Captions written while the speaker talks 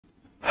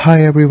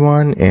Hi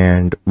everyone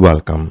and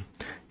welcome.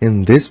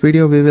 In this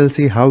video we will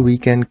see how we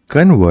can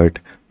convert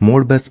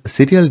Modbus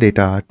serial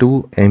data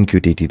to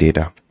MQTT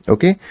data.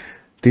 Okay,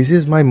 this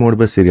is my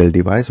Modbus serial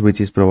device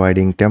which is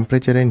providing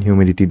temperature and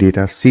humidity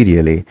data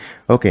serially.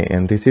 Okay,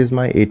 and this is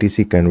my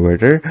ATC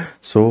converter.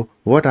 So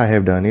what I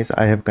have done is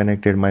I have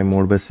connected my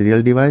Modbus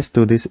serial device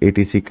to this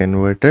ATC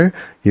converter.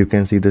 You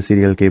can see the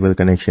serial cable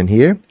connection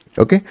here.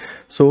 Okay,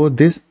 so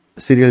this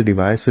serial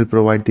device will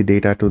provide the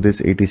data to this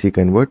ATC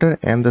converter,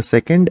 and the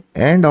second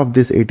end of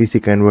this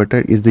ATC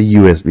converter is the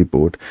USB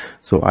port.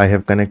 So I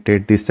have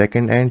connected the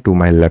second end to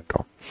my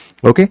laptop.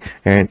 Okay,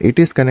 and it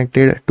is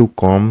connected to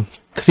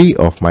COM3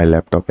 of my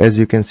laptop, as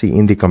you can see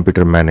in the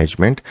computer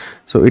management.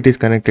 So it is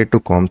connected to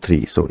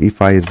COM3. So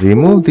if I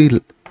remove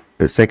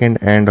the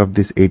second end of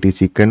this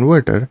ATC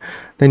converter,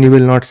 then you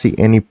will not see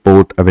any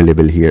port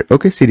available here.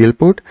 Okay, serial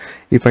port.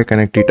 If I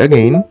connect it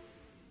again,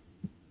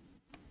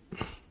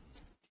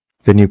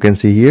 then you can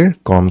see here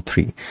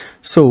COM3.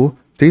 So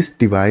this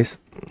device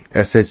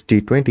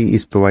SHT20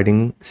 is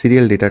providing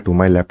serial data to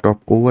my laptop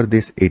over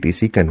this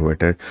ATC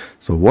converter.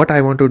 So what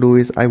I want to do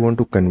is I want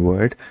to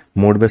convert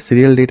Modbus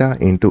serial data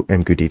into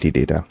MQTT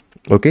data.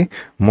 Okay,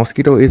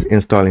 Mosquitto is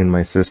installed in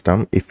my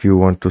system. If you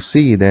want to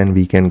see, then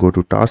we can go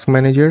to Task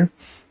Manager,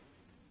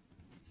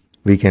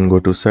 we can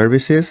go to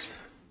Services,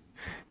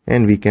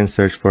 and we can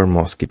search for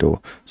Mosquitto.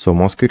 So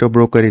Mosquitto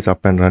broker is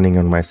up and running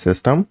on my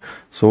system.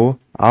 So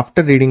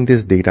after reading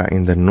this data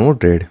in the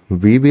Node-RED,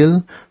 we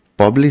will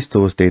publish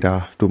those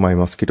data to my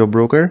Mosquitto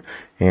broker,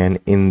 and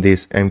in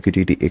this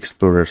MQTT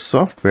Explorer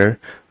software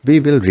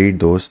we will read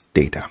those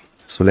data.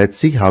 So let's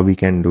see how we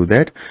can do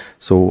that.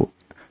 So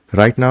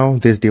right now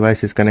this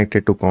device is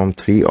connected to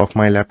COM3 of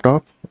my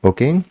laptop.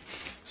 Okay,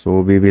 so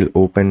we will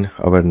open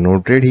our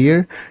Node-RED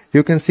here.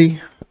 You can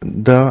see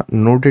the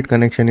Node-RED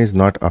connection is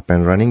not up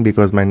and running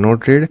because my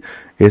Node-RED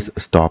is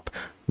stopped.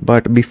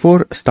 But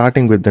before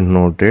starting with the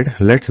Node-RED,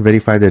 let's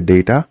verify the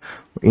data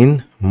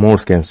in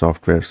MoreScan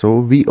software. So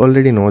we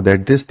already know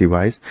that this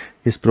device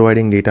is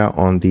providing data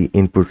on the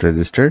input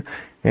register,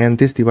 and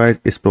this device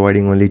is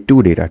providing only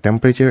two data,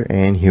 temperature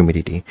and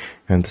humidity,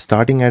 and the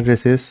starting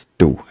address is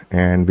 2.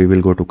 And we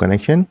will go to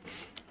connection,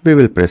 we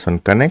will press on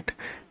connect,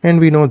 and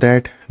we know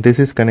that this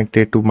is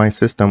connected to my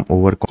system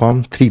over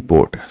COM3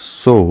 port.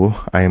 So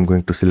I am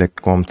going to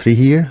select COM3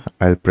 here.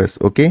 I'll press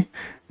OK,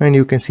 and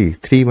you can see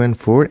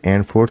 314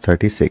 and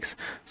 436.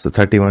 So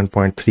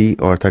 31.3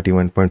 or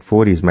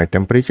 31.4 is my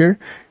temperature,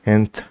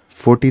 and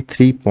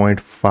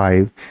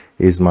 43.5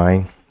 is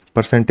my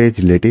percentage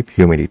relative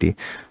humidity.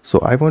 So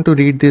I want to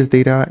read this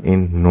data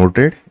in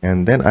Node-RED,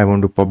 and then I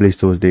want to publish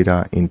those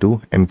data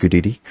into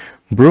MQTT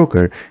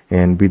broker,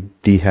 and with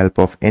the help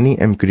of any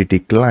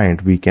MQTT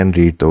client we can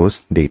read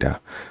those data.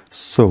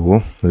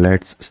 So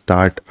let's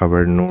start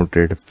our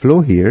Node-RED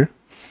flow here.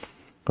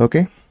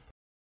 Okay,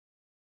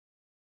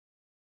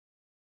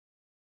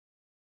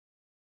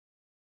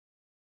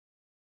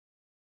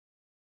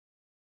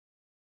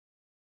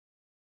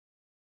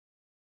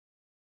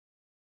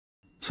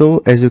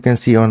 so as you can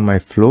see on my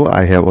flow,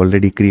 I have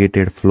already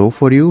created flow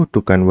for you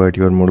to convert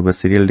your Modbus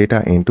serial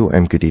data into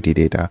MQTT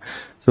data.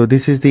 So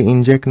this is the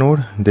inject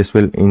node. This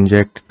will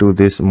inject to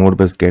this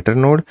Modbus getter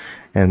node,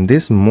 and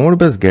this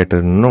Modbus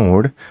getter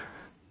node,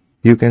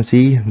 you can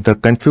see the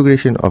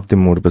configuration of the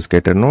Modbus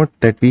getter node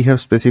that we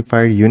have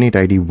specified unit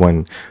ID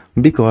 1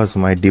 because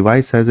my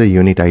device has a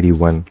unit ID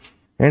 1.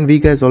 And we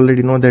guys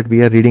already know that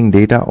we are reading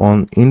data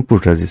on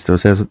input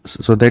registers.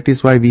 So that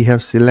is why we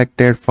have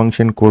selected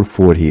function code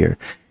 4 here.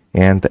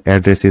 And the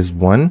address is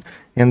 1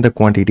 and the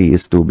quantity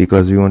is 2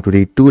 because we want to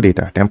read two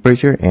data,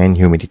 temperature and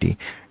humidity.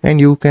 And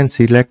you can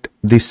select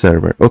the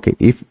server. Okay,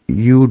 if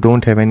you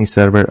don't have any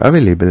server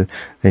available,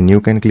 then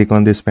you can click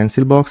on this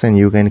pencil box and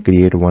you can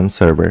create one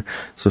server.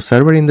 So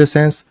server in the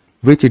sense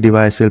which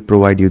device will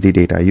provide you the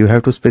data. You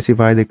have to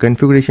specify the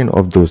configuration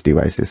of those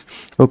devices.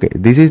 Okay,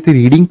 this is the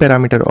reading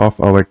parameter of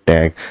our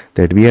tag,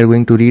 that we are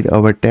going to read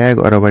our tag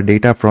or our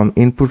data from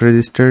input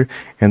register,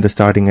 and the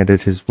starting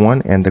address is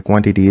 1 and the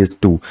quantity is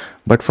 2.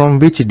 But from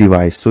which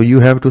device? So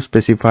you have to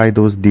specify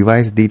those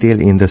device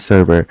detail in the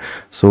server.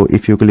 So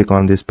if you click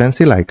on this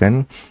pencil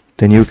icon,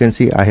 then you can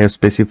see I have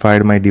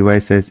specified my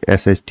device as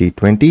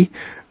SHT20.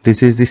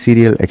 This is the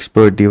serial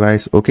expert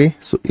device. Okay,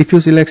 so if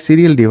you select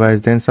serial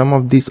device, then some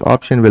of these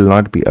options will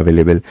not be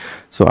available.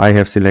 So I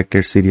have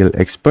selected serial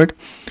expert.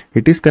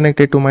 It is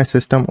connected to my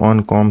system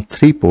on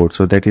COM3 port,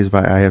 so that is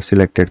why I have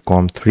selected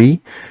COM3.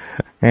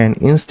 And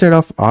instead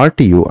of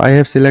RTU, I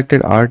have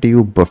selected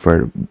RTU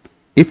buffer.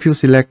 If you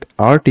select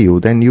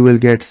RTU, then you will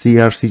get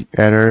CRC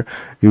error,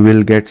 you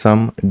will get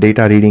some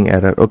data reading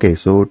error. Okay,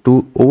 so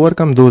to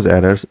overcome those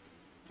errors,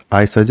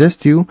 I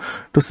suggest you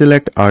to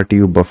select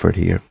RTU buffer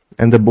here.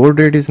 And the baud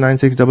rate is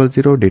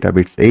 9600, data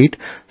bits 8,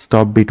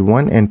 stop bit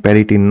 1 and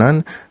parity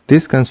none.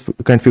 This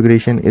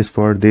configuration is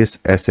for this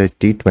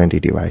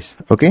SHT20 device.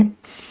 Okay,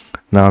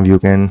 now you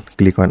can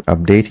click on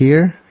update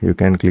here, you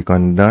can click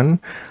on done.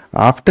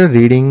 After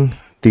reading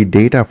the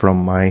data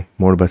from my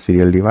Modbus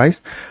serial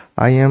device,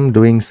 I am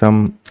doing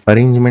some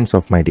arrangements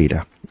of my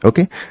data.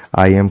 Okay,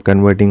 I am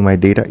converting my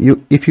data.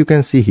 If you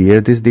can see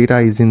here, this data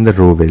is in the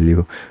raw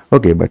value.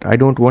 Okay, but I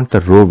don't want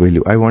the raw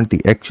value. I want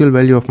the actual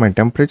value of my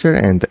temperature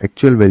and the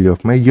actual value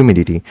of my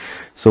humidity.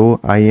 So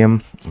I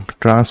am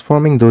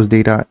transforming those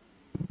data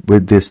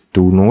with this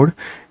to node,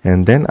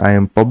 and then I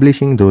am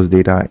publishing those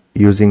data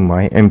using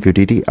my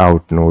MQTT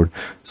out node.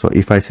 So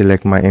if I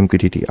select my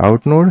MQTT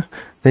out node,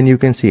 then you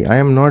can see I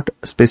am not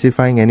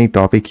specifying any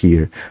topic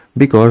here,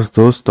 because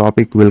those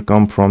topic will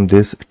come from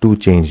this to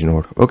change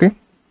node. Okay,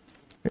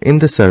 in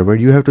the server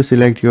you have to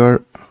select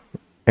your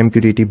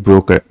MQTT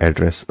broker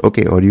address,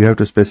 okay, or you have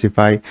to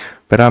specify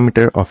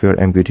parameter of your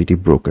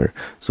MQTT broker.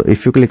 So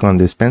if you click on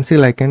this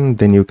pencil icon,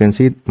 then you can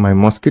see my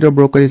Mosquitto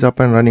broker is up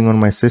and running on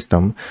my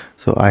system.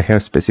 So I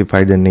have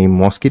specified the name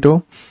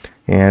Mosquitto,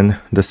 and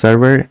the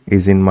server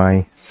is in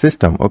my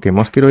system. Okay,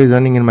 Mosquitto is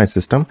running in my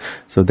system,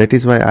 so that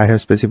is why I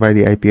have specified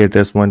the IP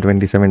address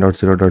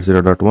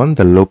 127.0.0.1,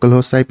 the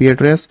localhost IP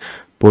address,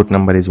 port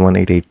number is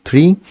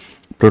 1883,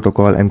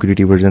 protocol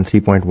MQTT version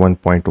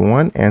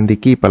 3.1.1, and the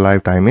keep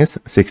alive time is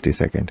 60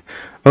 seconds.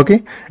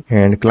 Okay,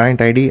 and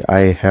client ID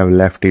I have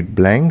left it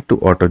blank to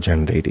auto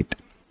generate it.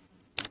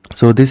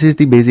 So this is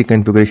the basic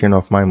configuration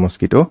of my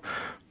Mosquitto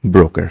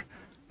broker.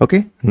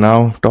 Okay,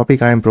 now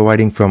topic I am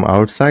providing from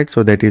outside,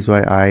 so that is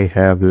why I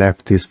have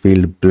left this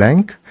field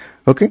blank.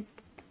 Okay,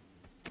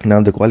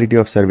 now the quality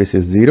of service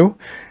is 0,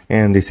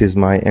 and this is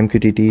my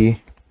MQTT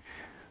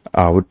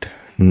out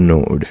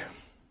node.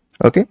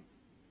 Okay,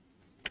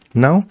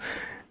 now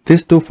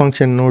this two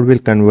function node will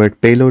convert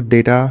payload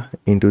data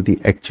into the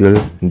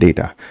actual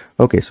data.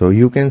 Okay, so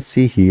you can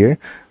see here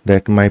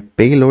that my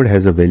payload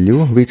has a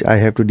value which I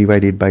have to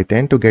divide it by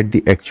 10 to get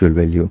the actual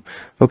value.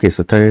 Okay,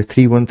 so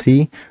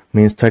 313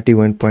 means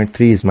 31.3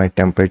 is my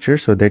temperature,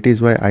 so that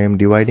is why I am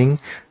dividing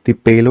the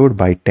payload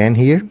by 10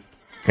 here,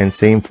 and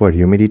same for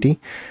humidity.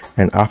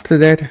 And after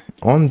that,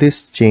 on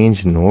this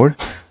change node,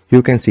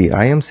 you can see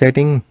I am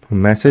setting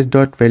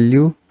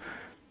message.value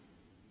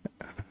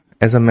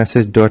as a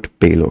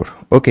message.payload.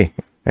 Okay,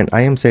 and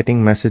I am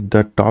setting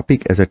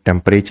message.topic as a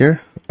temperature.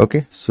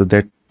 Okay, so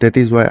that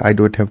is why I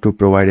don't have to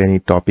provide any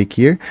topic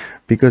here,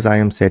 because I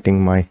am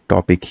setting my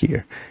topic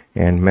here,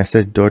 and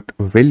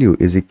message.value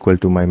is equal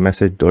to my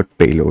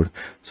message.payload.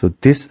 So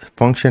this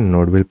function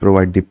node will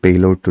provide the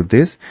payload to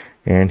this,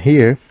 and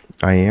here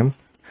I am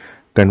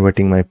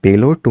converting my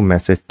payload to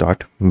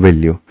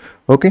message.value.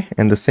 Okay,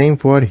 and the same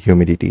for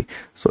humidity.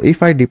 So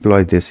if I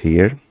deploy this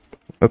here,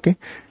 okay,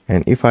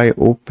 and if I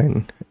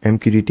open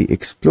MQTT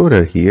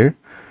Explorer here,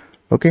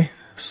 okay,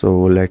 so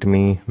let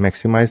me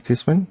maximize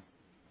this one.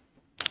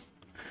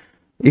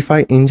 If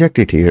I inject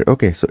it here,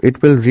 okay, so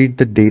it will read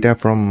the data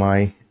from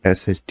my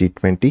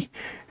SHT20,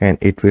 and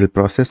it will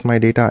process my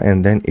data,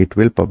 and then it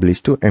will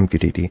publish to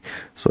MQTT.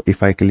 So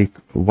if I click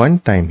one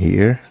time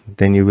here,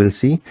 then you will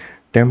see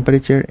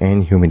temperature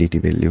and humidity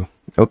value.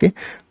 Okay,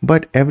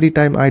 but every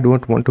time I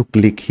don't want to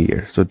click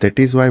here, so that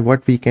is why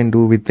what we can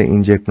do with the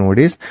inject node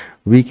is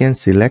we can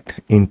select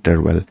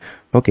interval.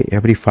 Okay,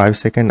 every 5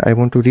 seconds I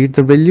want to read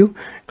the value,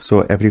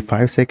 so every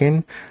 5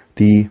 seconds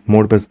the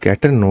Modbus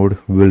getter node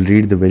will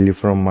read the value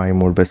from my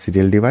Modbus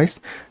serial device,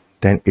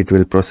 then it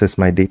will process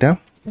my data,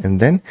 and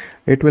then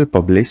it will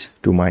publish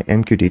to my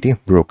MQTT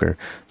broker.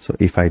 So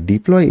if I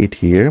deploy it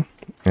here,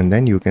 and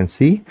then you can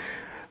see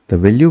the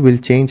value will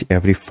change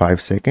every 5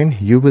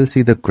 seconds. You will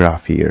see the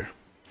graph here.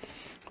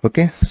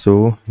 Okay,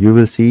 so you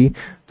will see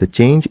the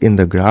change in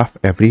the graph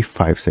every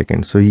 5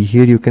 seconds. So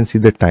here you can see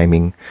the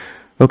timing.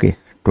 Okay,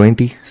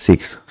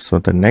 26. So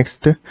the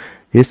next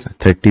is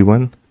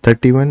 31,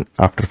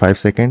 after 5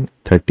 seconds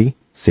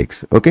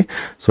 36. Okay,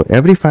 so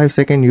every 5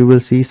 seconds you will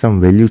see some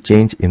value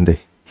change in the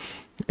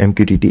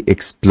MQTT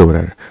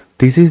Explorer.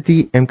 This is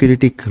the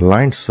MQTT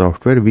client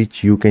software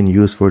which you can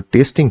use for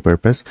testing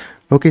purpose.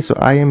 Okay, so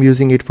I am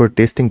using it for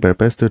testing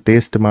purpose to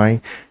test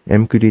my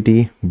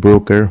MQTT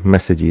broker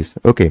messages.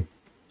 Okay,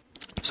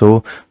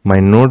 so my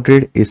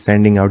Node-RED is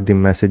sending out the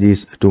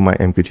messages to my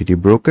MQTT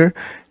broker,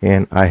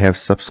 and I have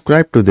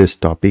subscribed to this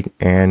topic,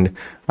 and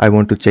I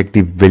want to check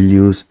the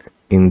values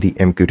in the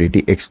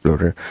MQTT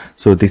Explorer.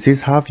 So this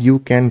is how you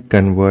can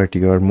convert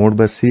your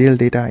Modbus serial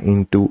data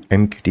into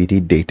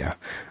MQTT data.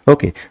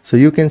 Okay, so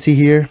you can see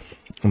here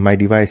my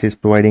device is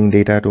providing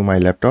data to my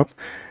laptop,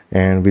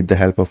 and with the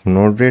help of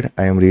Node-RED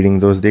I am reading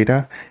those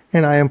data,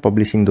 and I am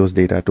publishing those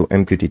data to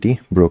MQTT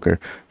broker.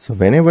 So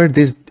whenever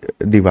this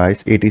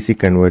device ATC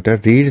converter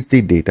reads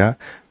the data,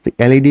 the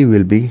LED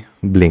will be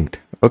blinked.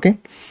 Okay,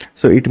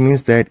 so it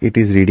means that it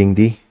is reading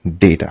the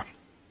data.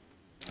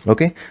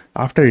 Okay,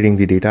 after reading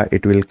the data,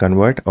 it will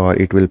convert, or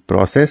it will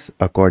process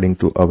according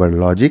to our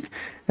logic,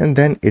 and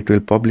then it will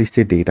publish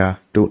the data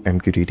to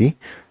MQTT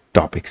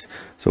topics.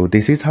 So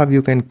this is how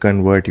you can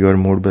convert your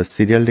Modbus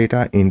serial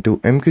data into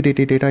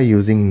MQTT data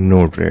using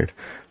Node-RED.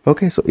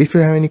 Okay, so if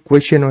you have any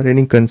question or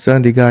any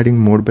concern regarding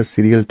Modbus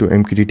serial to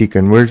MQTT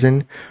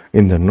conversion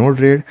in the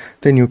Node-RED,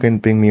 then you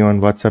can ping me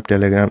on WhatsApp,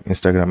 Telegram,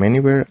 Instagram,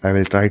 anywhere. I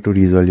will try to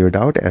resolve your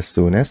doubt as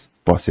soon as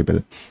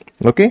possible.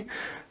 Okay,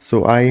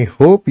 so I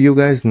hope you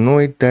guys know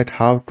it, that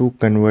how to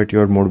convert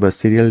your Modbus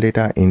serial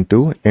data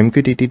into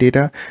MQTT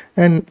data.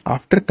 And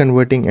after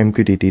converting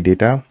MQTT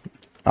data,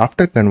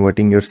 after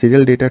converting your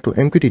serial data to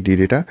MQTT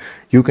data,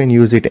 you can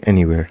use it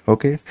anywhere.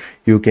 Okay,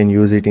 you can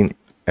use it in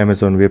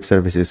Amazon Web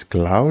Services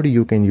Cloud,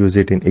 you can use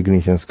it in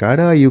Ignition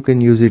SCADA, you can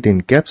use it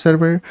in CAP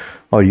server,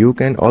 or you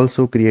can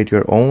also create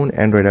your own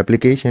Android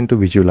application to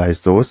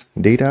visualize those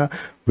data,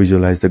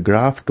 visualize the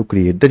graph to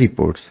create the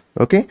reports.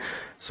 Okay,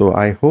 so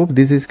I hope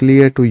this is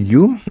clear to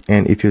you,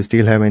 and if you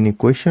still have any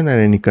question or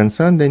any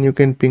concern, then you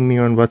can ping me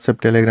on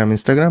WhatsApp, Telegram,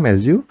 Instagram,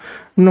 as you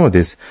know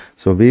this.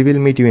 So we will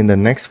meet you in the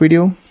next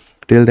video.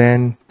 Till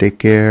then, take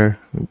care,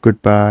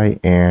 goodbye,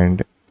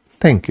 and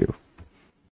thank you.